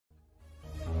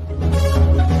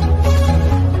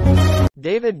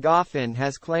David Goffin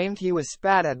has claimed he was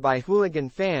spat at by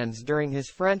hooligan fans during his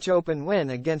French Open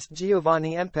win against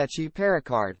Giovanni Mpetshi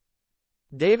Pericard.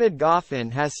 David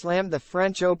Goffin has slammed the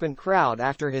French Open crowd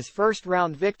after his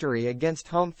first-round victory against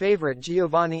home favorite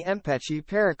Giovanni Mpetshi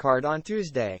Pericard on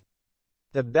Tuesday.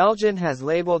 The Belgian has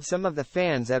labeled some of the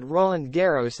fans at Roland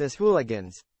Garros as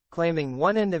hooligans, claiming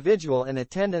one individual in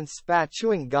attendance spat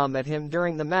chewing gum at him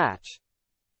during the match.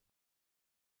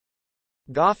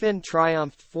 Goffin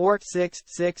triumphed 4-6,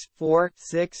 6-4,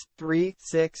 6-3,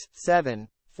 6-7,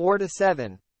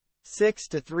 4-7,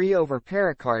 6-3 over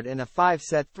Pericard in a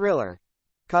 5-set thriller,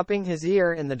 cupping his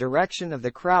ear in the direction of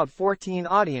the crowd 14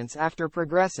 audience after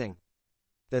progressing.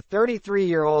 The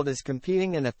 33-year-old is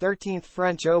competing in a 13th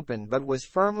French Open but was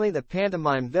firmly the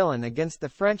pantomime villain against the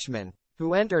Frenchman,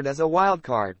 who entered as a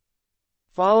wildcard.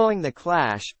 Following the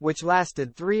clash, which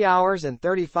lasted 3 hours and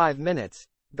 35 minutes,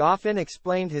 Goffin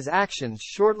explained his actions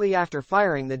shortly after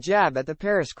firing the jab at the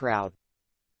Paris crowd.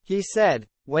 He said,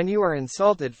 "When you are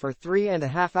insulted for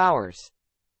 3.5 hours,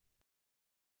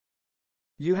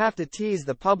 you have to tease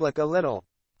the public a little.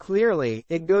 Clearly,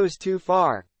 it goes too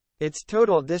far. It's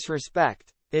total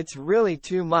disrespect. It's really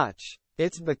too much.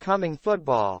 It's becoming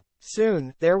football.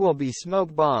 Soon, there will be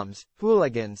smoke bombs,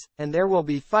 hooligans, and there will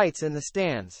be fights in the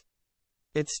stands.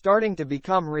 It's starting to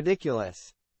become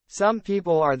ridiculous. Some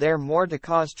people are there more to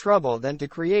cause trouble than to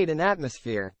create an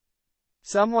atmosphere.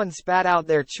 Someone spat out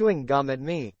their chewing gum at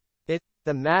me.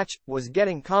 The match was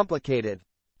getting complicated.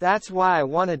 That's why I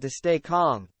wanted to stay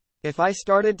calm. If I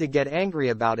started to get angry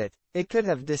about it, it could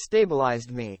have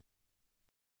destabilized me."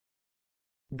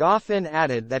 Goffin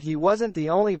added that he wasn't the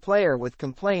only player with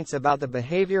complaints about the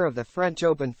behavior of the French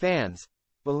Open fans,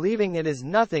 believing it is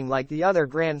nothing like the other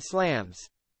Grand Slams.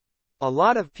 "A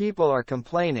lot of people are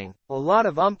complaining, a lot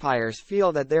of umpires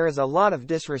feel that there is a lot of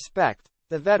disrespect,"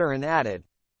 the veteran added.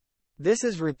 "This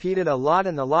is repeated a lot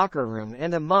in the locker room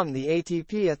and among the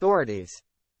ATP authorities.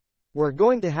 We're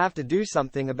going to have to do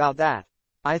something about that.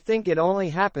 I think it only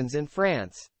happens in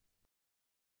France.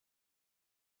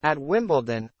 At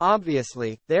Wimbledon,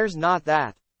 obviously, there's not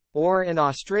that. Or in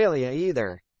Australia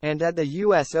either. And at the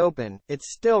US Open,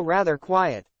 it's still rather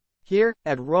quiet. Here,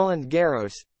 at Roland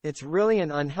Garros, it's really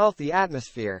an unhealthy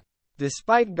atmosphere."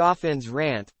 Despite Goffin's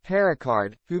rant,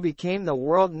 Pericard, who became the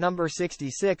world number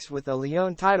 66 with the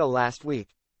Lyon title last week,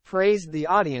 praised the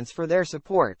audience for their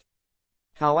support.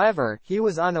 However, he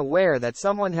was unaware that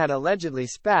someone had allegedly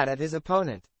spat at his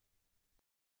opponent.